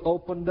gate was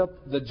opened up,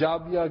 the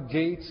Jabia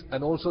gate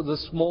and also the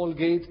small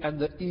gate and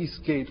the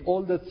east gate,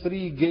 all the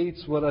three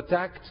gates were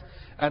attacked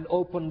and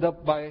opened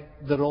up by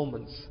the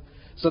Romans,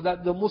 so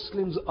that the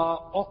Muslims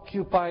are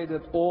occupied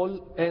at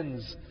all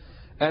ends.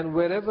 And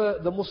wherever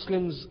the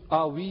Muslims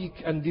are weak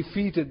and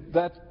defeated,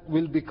 that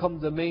will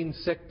become the main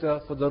sector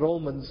for the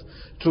Romans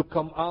to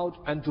come out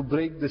and to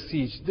break the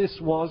siege. This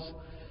was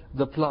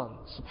the plan.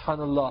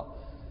 Subhanallah.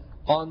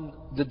 On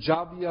the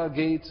Jabia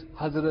gate,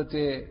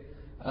 Hazrat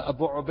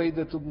Abu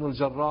Ubaidah ibn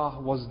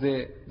al-Jarrah was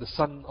there, the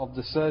son of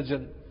the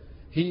surgeon.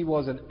 He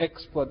was an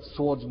expert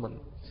swordsman.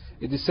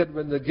 It is said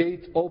when the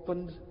gate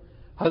opened,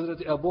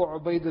 Hazrat Abu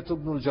Ubaidah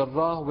ibn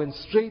al-Jarrah went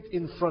straight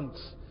in front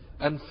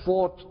and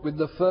fought with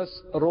the first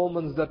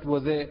Romans that were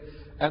there.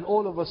 And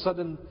all of a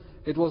sudden,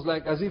 it was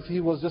like as if he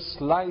was just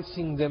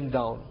slicing them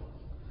down.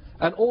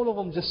 And all of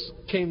them just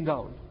came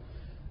down.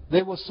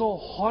 They were so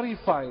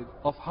horrified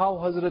of how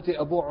Hazrat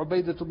Abu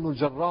Ubaidah ibn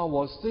al-Jarrah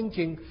was,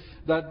 thinking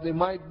that there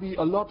might be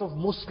a lot of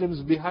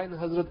Muslims behind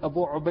Hazrat Abu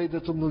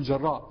Ubaidah ibn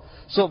al-Jarrah.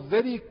 So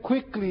very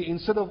quickly,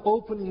 instead of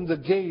opening the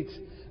gate,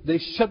 they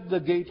shut the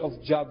gate of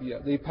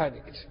Jabiyah. They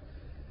panicked.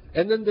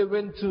 And then they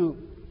went to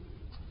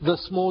the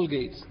small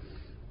gate.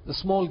 The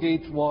small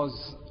gate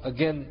was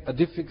again a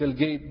difficult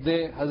gate.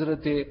 There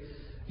Hazrat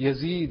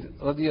Yazid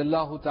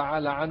radiallahu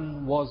ta'ala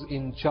an was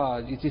in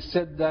charge. It is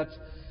said that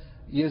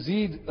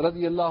Yazid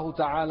radiallahu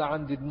ta'ala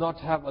an did not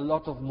have a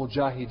lot of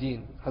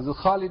mujahideen.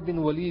 Hazrat Khalid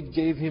bin Walid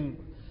gave him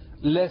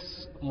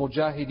less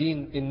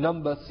mujahideen in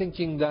number,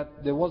 thinking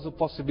that there was a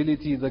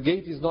possibility the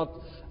gate is not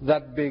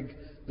that big,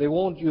 they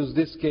won't use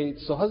this gate.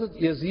 So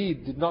Hazrat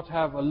Yazid did not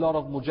have a lot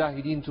of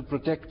mujahideen to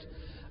protect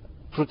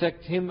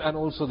him and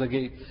also the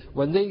gate.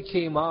 When they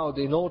came out,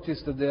 they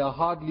noticed that there are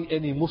hardly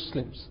any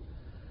Muslims.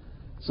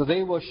 So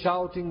they were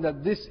shouting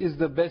that this is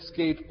the best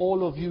gate,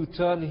 all of you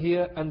turn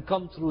here and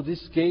come through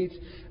this gate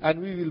and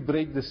we will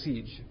break the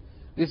siege.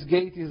 This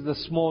gate is the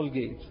small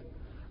gate.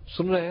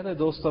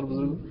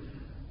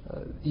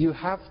 You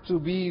have to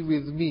be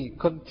with me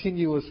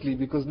continuously,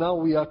 because now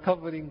we are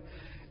covering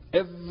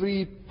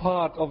every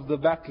part of the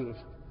battle.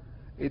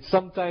 It's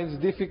sometimes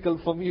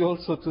difficult for me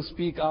also to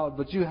speak out,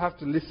 but you have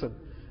to listen.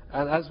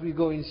 And as we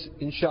go,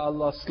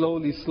 inshallah,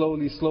 slowly,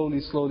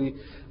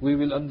 we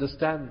will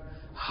understand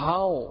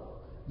how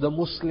the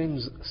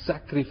Muslims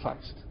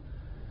sacrificed.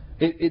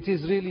 It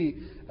is really,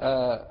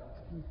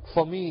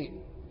 for me,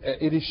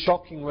 it is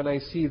shocking when I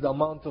see the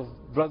amount of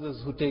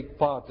brothers who take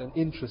part and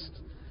interest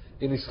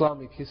in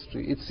Islamic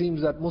history. It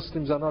seems that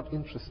Muslims are not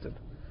interested.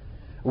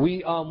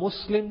 We are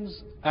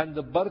Muslims, and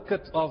the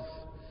barakat of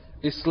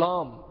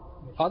Islam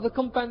are the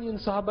companion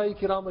Sahaba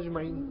Kiram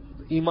Ajma'in,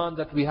 Iman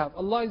that we have.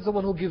 Allah is the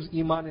one who gives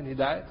Iman and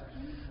Hidayat.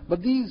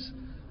 But these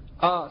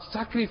are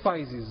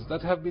sacrifices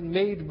that have been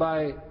made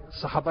by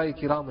Sahaba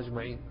Kiram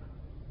Ajma'in.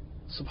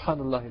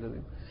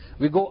 Subhanallah.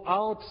 We go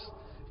out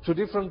to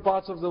different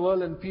parts of the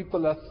world and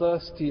people are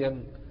thirsty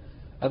and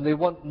they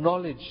want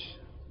knowledge.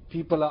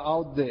 People are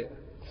out there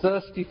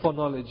thirsty for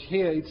knowledge.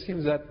 Here it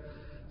seems that,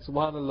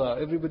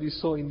 subhanallah, everybody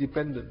is so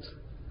independent.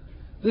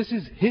 This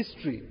is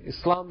history,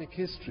 Islamic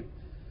history.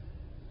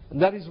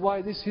 And that is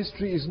why this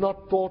history is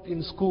not taught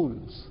in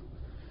schools.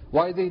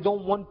 Why they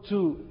don't want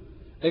to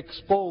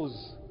expose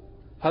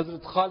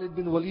Hazrat Khalid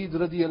bin Walid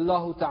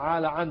radiallahu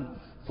ta'ala an.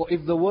 For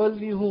if the world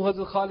knew who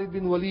Hazrat Khalid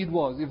bin Walid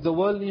was, if the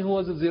world knew who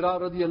Hazrat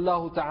Zirar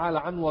radiallahu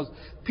ta'ala an was,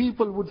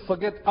 people would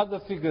forget other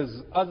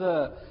figures,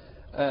 other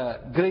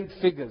great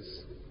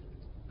figures.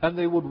 And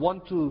they would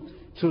want to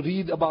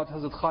read about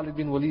Hazrat Khalid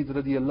bin Walid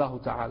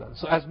radiallahu ta'ala.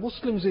 So as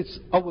Muslims, it's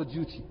our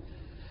duty.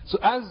 So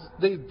as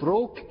they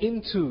broke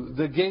into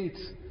the gate,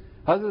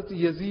 Hazrat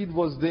Yazid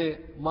was there,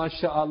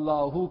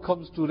 MashaAllah. Who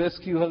comes to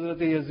rescue Hazrat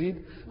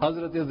Yazid?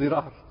 Hazrat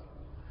Zirar.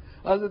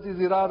 Hazrat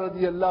Zirar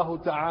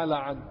radiallahu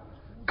ta'ala an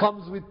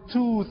comes with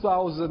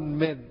 2,000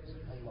 men.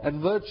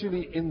 And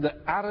virtually in the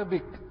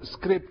Arabic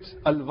script,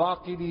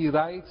 Al-Waqidi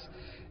writes,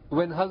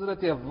 when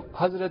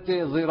Hazrat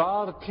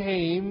Zirar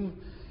came,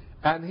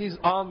 and his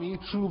army,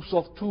 troops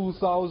of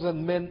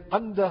 2,000 men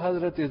under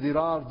Hazrat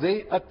Zirar,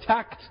 they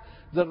attacked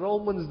the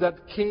Romans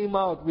that came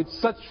out with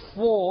such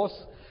force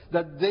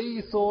that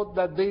they thought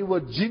that they were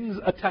jinns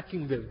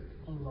attacking them.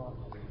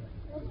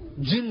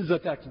 Jinns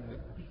attacking them.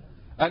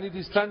 And it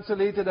is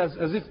translated as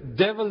if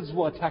devils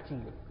were attacking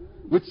them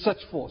with such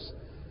force.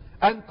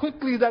 And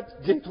quickly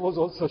that gate was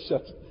also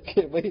shut.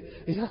 One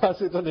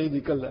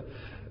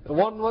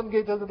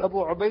gate, Hazrat Abu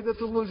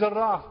Ubaidah ibn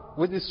al-Jarrah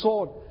with his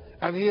sword.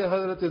 And here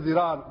Hazrat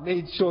Zirar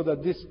made sure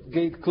that this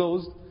gate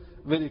closed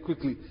very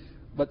quickly.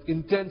 But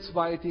intense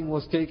fighting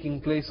was taking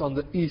place on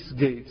the east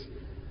gate.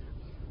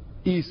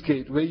 East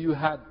gate, where you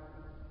had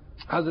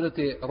Hazrat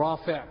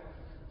Rafi'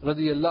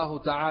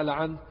 radiyallahu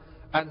ta'ala an.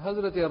 And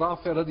Hazrat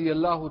Rafi'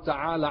 radiyallahu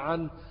ta'ala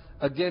an,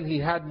 again he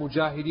had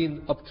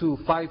mujahideen up to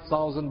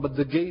 5,000, but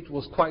the gate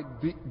was quite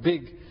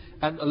big.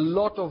 And a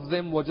lot of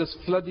them were just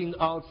flooding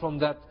out from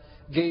that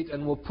gate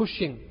and were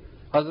pushing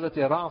Hazrat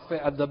Rafi'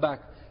 at the back.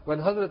 When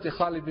Hazrat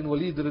Khalid bin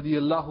Walid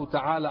radiallahu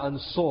ta'ala an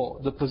saw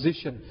the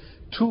position,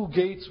 2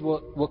 gates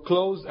were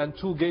closed and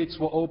 2 gates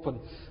were open.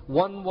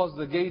 One was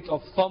the gate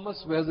of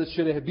Thomas, where Hazrat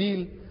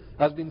Shurahbil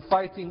has been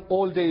fighting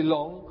all day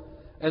long.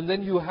 And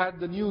then you had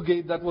the new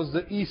gate, that was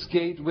the east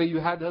gate, where you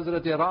had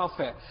Hazrat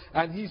Rafi'.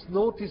 And he's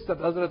noticed that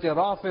Hazrat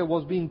Rafi'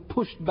 was being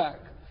pushed back.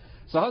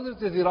 So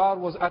Hazrat Zirar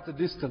was at a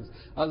distance.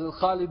 Hazrat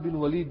Khalid bin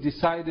Walid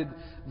decided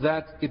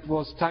that it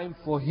was time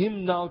for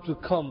him now to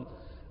come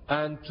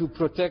and to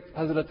protect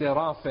Hazrat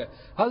Rafi'.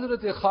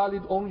 Hazrat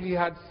Khalid only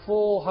had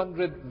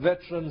 400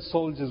 veteran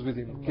soldiers with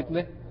him.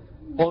 Kitne?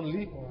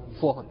 Only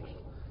 400.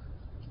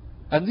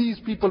 And these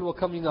people were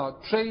coming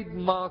out.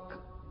 Trademark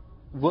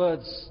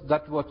words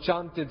that were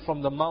chanted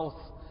from the mouth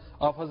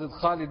of Hazrat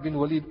Khalid bin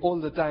Walid all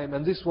the time,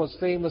 and this was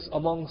famous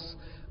amongst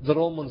the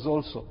Romans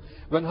also.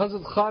 When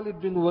Hazrat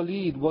Khalid bin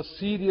Walid was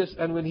serious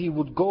and when he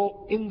would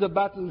go in the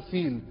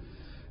battlefield,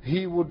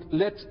 he would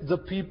let the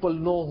people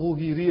know who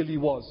he really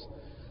was.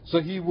 So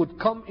he would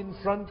come in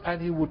front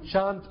and he would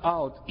chant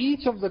out.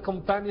 Each of the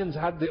companions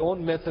had their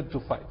own method to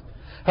fight.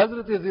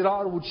 Hazrat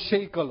Zirar would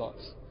shake a lot.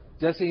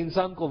 Jaise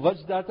insan ko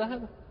wajd aata hai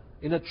na,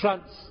 in a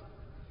trance.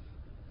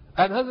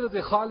 And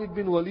Hazrat Khalid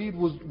bin Walid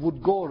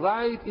would go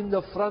right in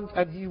the front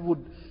and he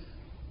would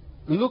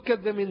look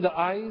at them in the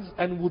eyes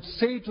and would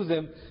say to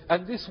them,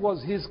 and this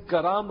was his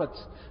karamat.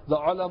 The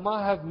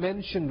ulama have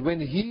mentioned when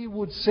he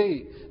would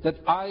say that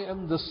I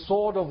am the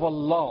sword of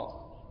Allah,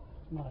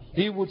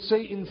 he would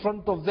say in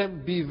front of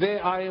them,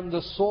 beware, I am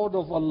the sword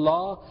of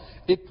Allah.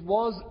 It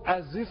was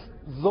as if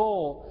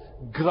though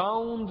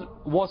ground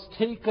was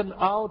taken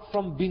out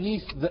from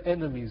beneath the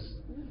enemies.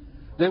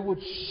 They would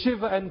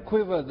shiver and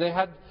quiver.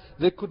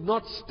 They could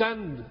not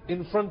stand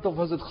in front of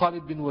Hazrat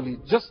Khalid bin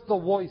Walid. Just the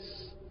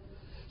voice.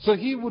 So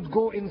he would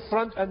go in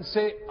front and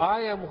say,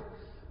 I am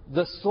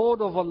the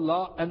sword of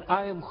Allah and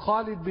I am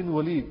Khalid bin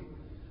Walid.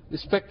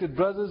 Respected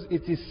brothers,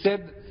 it is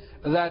said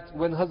that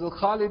when Hazrat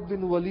Khalid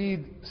bin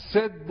Walid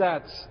said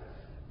that,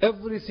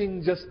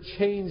 everything just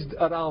changed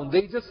around.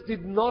 They just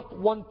did not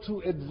want to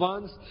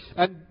advance,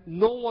 and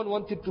no one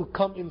wanted to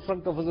come in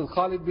front of Hazrat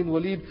Khalid bin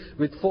Walid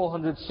with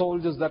 400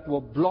 soldiers that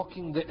were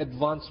blocking the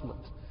advancement.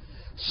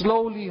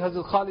 Slowly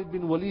Hazrat Khalid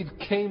bin Walid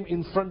came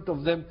in front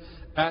of them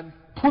and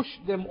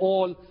pushed them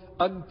all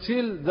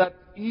until that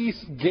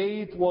east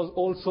gate was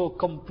also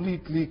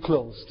completely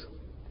closed.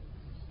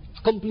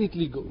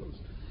 Completely closed.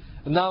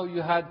 Now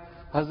you had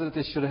Hazrat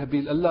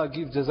Shurahbil. Allah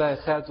give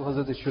Jazai Khair to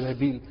Hazrat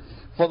Shurahbil.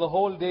 For the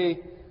whole day,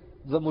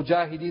 the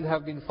Mujahideen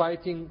have been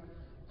fighting,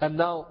 and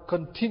now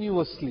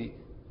continuously,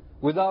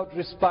 without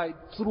respite,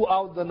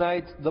 throughout the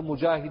night, the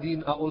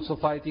Mujahideen are also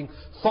fighting.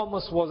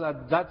 Thomas was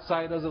at that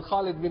side, Hazrat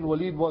Khalid bin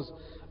Walid was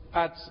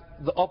at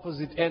the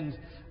opposite end.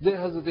 There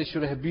Hazrat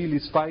Shurahbil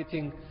is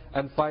fighting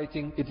and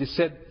fighting. It is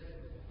said,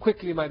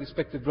 quickly my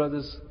respected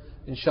brothers,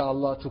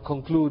 inshallah, to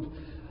conclude,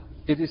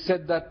 it is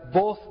said that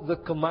both the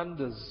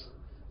commanders,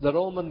 the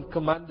Roman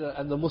commander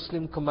and the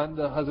Muslim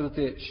commander,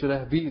 Hazrat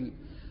Shurahbil,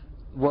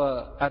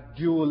 were at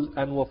duel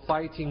and were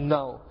fighting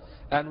now.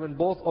 And when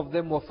both of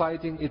them were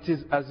fighting, it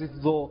is as if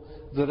though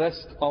the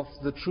rest of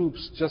the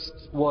troops just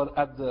were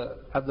at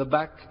the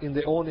back in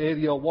their own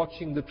area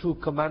watching the two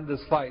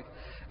commanders fight.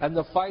 And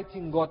the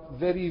fighting got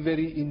very,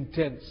 very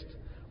intense.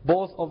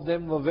 Both of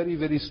them were very,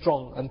 very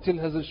strong until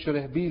Hazrat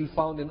Shurahbil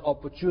found an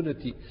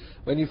opportunity.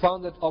 When he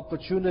found that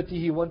opportunity,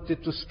 he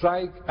wanted to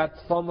strike at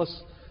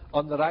Thomas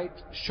on the right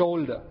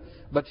shoulder.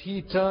 But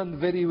he turned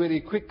very,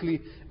 very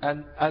quickly,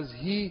 and as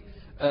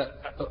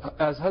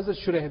Hazrat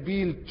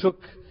Shurahbil took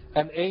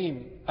an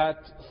aim at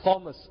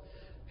Thomas,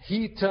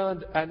 he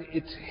turned and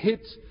it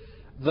hit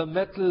the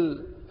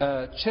metal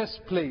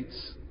chest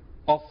plates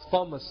of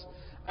Thomas,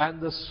 and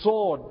the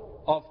sword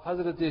of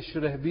Hazrat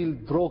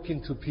Shurahbil broke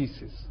into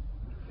pieces.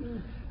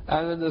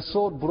 And when the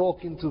sword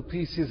broke into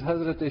pieces,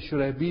 Hazrat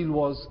Shurahbil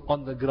was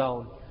on the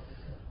ground.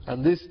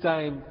 And this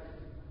time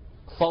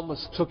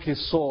Thomas took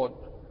his sword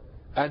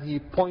and he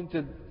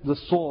pointed the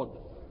sword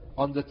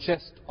on the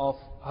chest of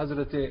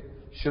Hazrat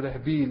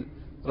Shurahbil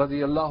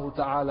radiyallahu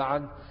ta'ala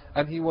an,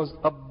 and he was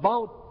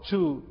about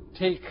to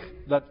take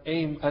that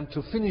aim and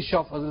to finish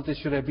off Hazrat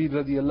Shurahbil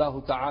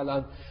radiyallahu ta'ala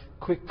an.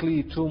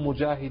 Quickly two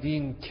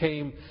Mujahideen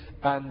came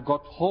and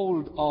got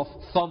hold of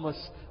Thomas.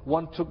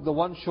 One took the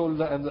one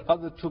shoulder and the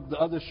other took the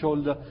other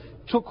shoulder,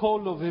 took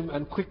hold of him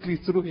and quickly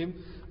threw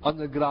him on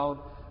the ground.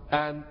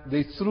 And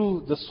they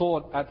threw the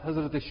sword at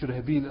Hazrat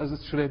Shurahbil.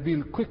 Hazrat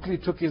Shurahbil quickly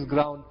took his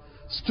ground,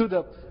 stood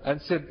up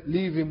and said,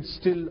 leave him,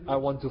 still I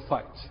want to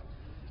fight.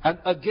 And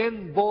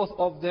again both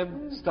of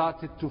them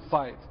started to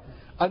fight,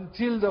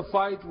 until the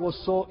fight was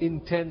so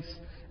intense.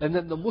 And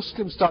then the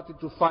Muslims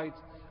started to fight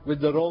with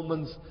the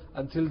Romans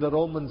until the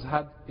Romans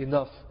had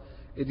enough.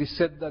 It is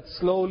said that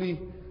slowly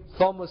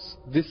Thomas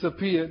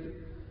disappeared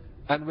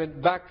and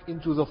went back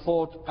into the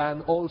fort,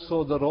 and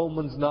also the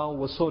Romans now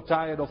were so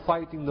tired of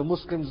fighting the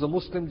Muslims. The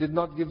Muslims did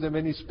not give them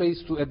any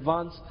space to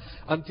advance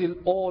until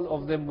all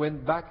of them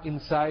went back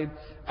inside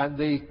and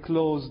they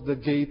closed the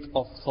gate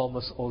of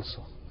Thomas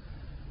also.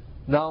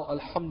 Now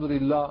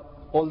Alhamdulillah,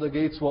 all the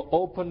gates were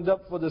opened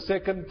up for the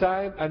second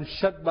time and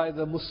shut by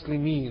the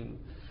Muslimin.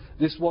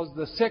 This was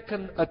the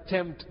second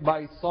attempt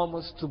by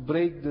Thomas to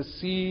break the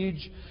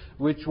siege,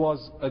 which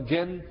was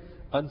again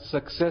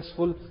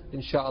unsuccessful.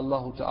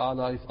 Insha'Allah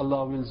ta'ala, if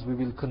Allah wills, we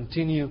will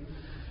continue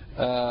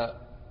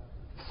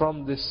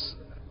from this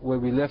where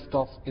we left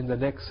off in the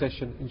next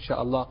session,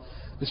 insha'Allah.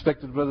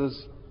 Respected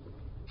brothers,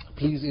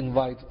 please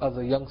invite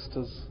other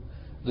youngsters,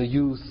 the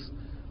youth,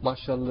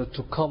 mashallah,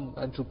 to come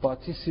and to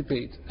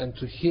participate and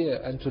to hear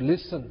and to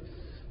listen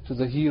to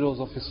the heroes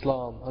of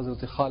Islam,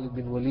 Hazrat Khalid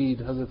bin Walid,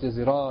 Hazrat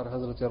Zirar,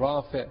 Hazrat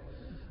Rafi',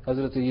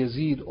 Hazrat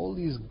Yazid, all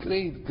these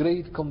great,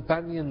 great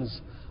companions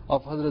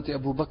of Hazrat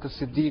Abu Bakr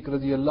Siddiq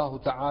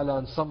radiyallahu ta'ala,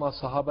 and some are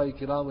Sahaba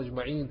Kiram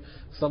ajma'een,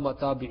 some are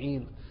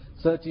Tabi'een.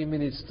 30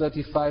 minutes,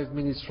 35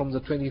 minutes from the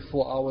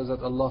 24 hours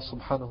that Allah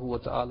subhanahu wa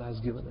ta'ala has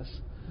given us.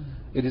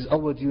 It is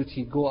our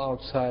duty, go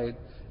outside,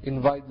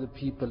 invite the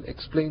people,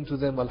 explain to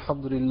them,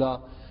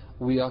 alhamdulillah,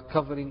 we are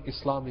covering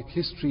Islamic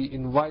history,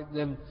 invite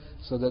them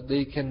so that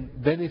they can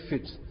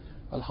benefit,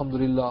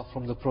 alhamdulillah,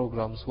 from the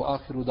programs.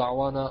 وآخر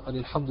دعوانا أن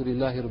الحمد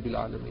لله رب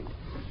العالمين.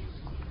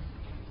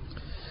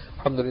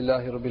 الحمد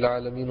لله رب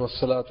العالمين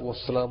والصلاة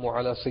والسلام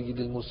على سيد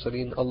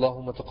المرسلين.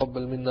 اللهم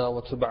تقبل منا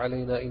وتب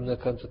علينا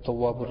إنك أنت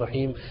التواب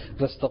الرحيم.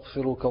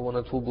 نستغفرك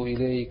ونتوب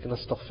إليك،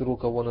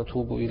 نستغفرك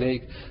ونتوب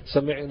إليك.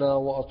 سمعنا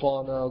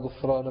وأطعنا،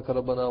 غفرانك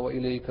ربنا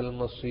وإليك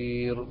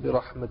المصير،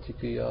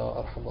 برحمتك يا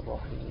أرحم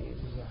الراحمين.